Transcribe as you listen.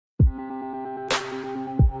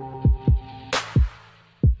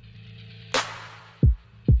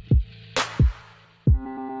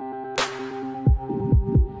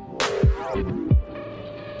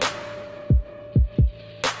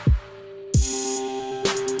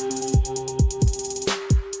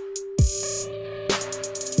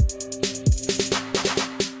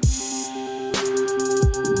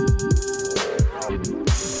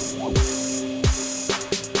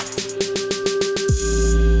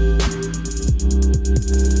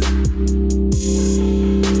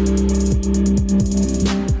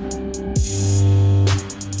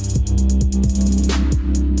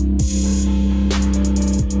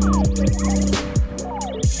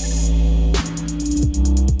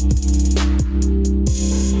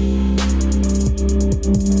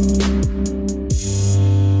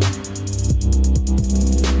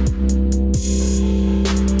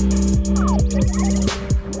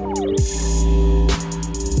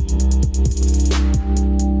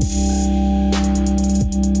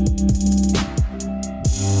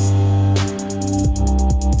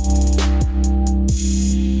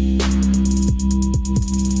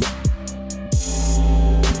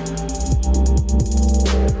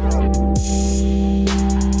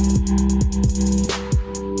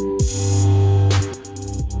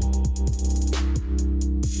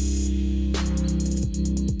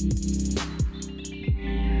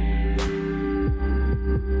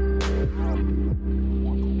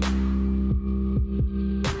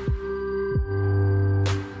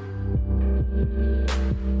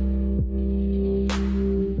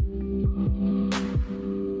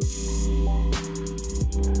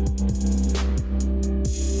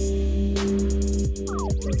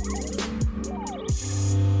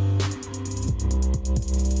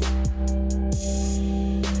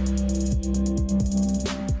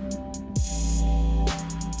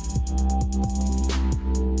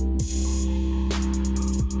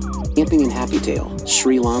Camping in Haputale,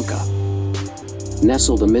 Sri Lanka.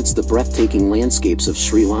 Nestled amidst the breathtaking landscapes of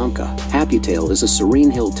Sri Lanka, Haputale is a serene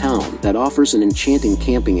hill town that offers an enchanting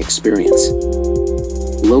camping experience.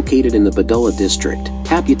 Located in the Badulla District,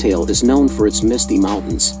 Haputale is known for its misty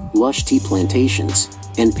mountains, lush tea plantations,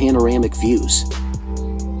 and panoramic views.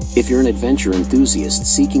 If you're an adventure enthusiast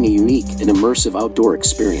seeking a unique and immersive outdoor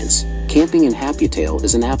experience, camping in Haputale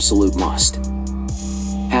is an absolute must.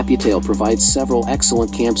 Haputale provides several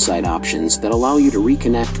excellent campsite options that allow you to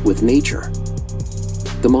reconnect with nature.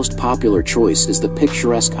 The most popular choice is the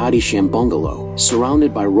picturesque Adisham bungalow,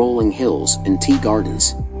 surrounded by rolling hills and tea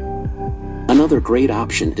gardens. Another great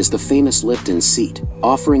option is the famous Lipton seat,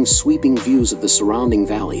 offering sweeping views of the surrounding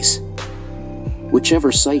valleys.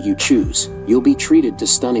 Whichever site you choose, you'll be treated to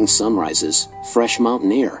stunning sunrises, fresh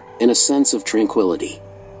mountain air, and a sense of tranquility.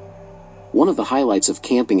 One of the highlights of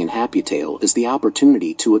camping in Haputale is the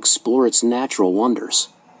opportunity to explore its natural wonders.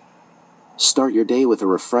 Start your day with a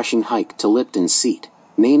refreshing hike to Lipton Seat,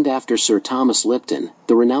 named after Sir Thomas Lipton,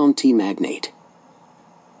 the renowned tea magnate.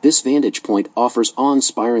 This vantage point offers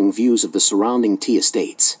awe-inspiring views of the surrounding tea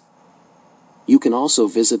estates. You can also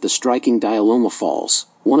visit the striking Dialoma Falls,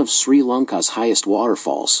 one of Sri Lanka's highest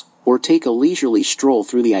waterfalls, or take a leisurely stroll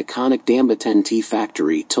through the iconic Dambaten tea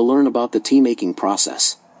factory to learn about the tea-making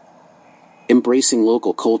process. Embracing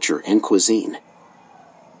local culture and cuisine.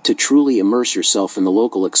 To truly immerse yourself in the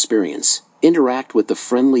local experience, interact with the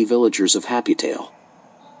friendly villagers of Haputale.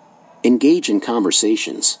 Engage in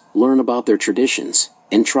conversations, learn about their traditions,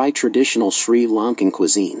 and try traditional Sri Lankan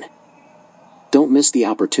cuisine. Don't miss the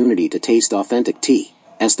opportunity to taste authentic tea,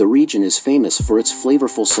 as the region is famous for its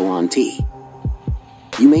flavorful Ceylon tea.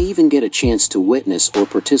 You may even get a chance to witness or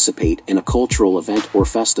participate in a cultural event or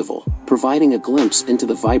festival, providing a glimpse into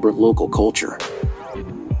the vibrant local culture.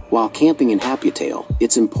 While camping in Haputale,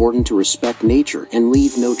 it's important to respect nature and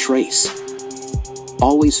leave no trace.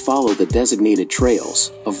 Always follow the designated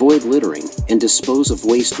trails, avoid littering, and dispose of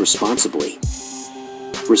waste responsibly.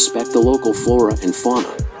 Respect the local flora and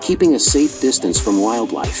fauna, keeping a safe distance from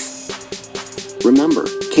wildlife. Remember,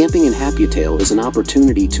 camping in Haputale is an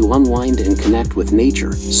opportunity to unwind and connect with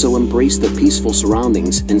nature, so embrace the peaceful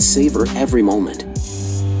surroundings and savor every moment.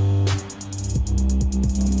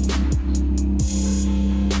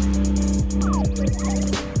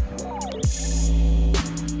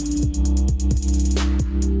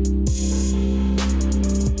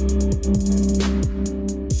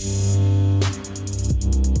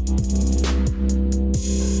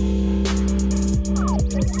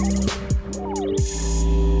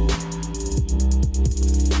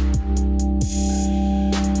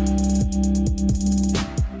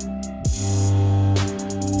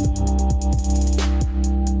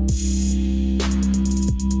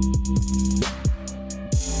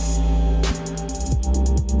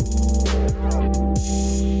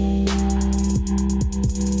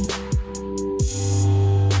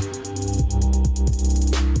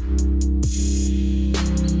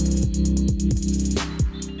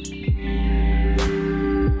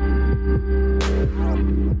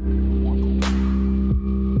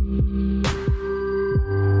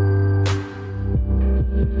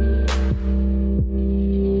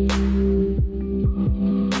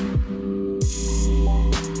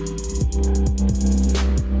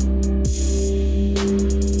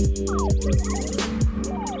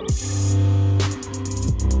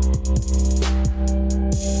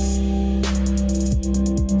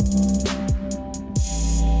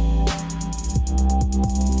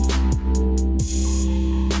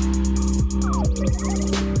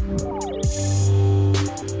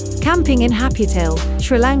 Camping in Haputale,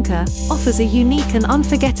 Sri Lanka, offers a unique and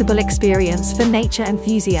unforgettable experience for nature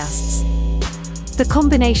enthusiasts. The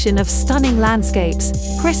combination of stunning landscapes,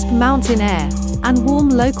 crisp mountain air, and warm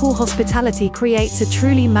local hospitality creates a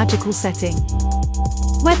truly magical setting.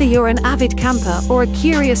 Whether you're an avid camper or a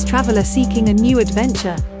curious traveler seeking a new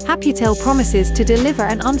adventure, Haputale promises to deliver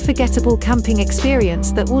an unforgettable camping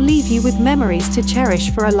experience that will leave you with memories to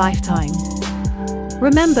cherish for a lifetime.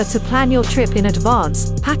 Remember to plan your trip in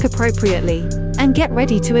advance, pack appropriately, and get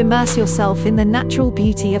ready to immerse yourself in the natural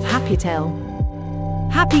beauty of Haputale.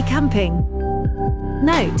 Happy camping!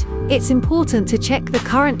 Note: it's important to check the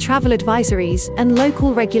current travel advisories and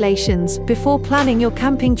local regulations before planning your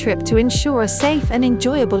camping trip to ensure a safe and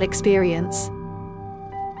enjoyable experience.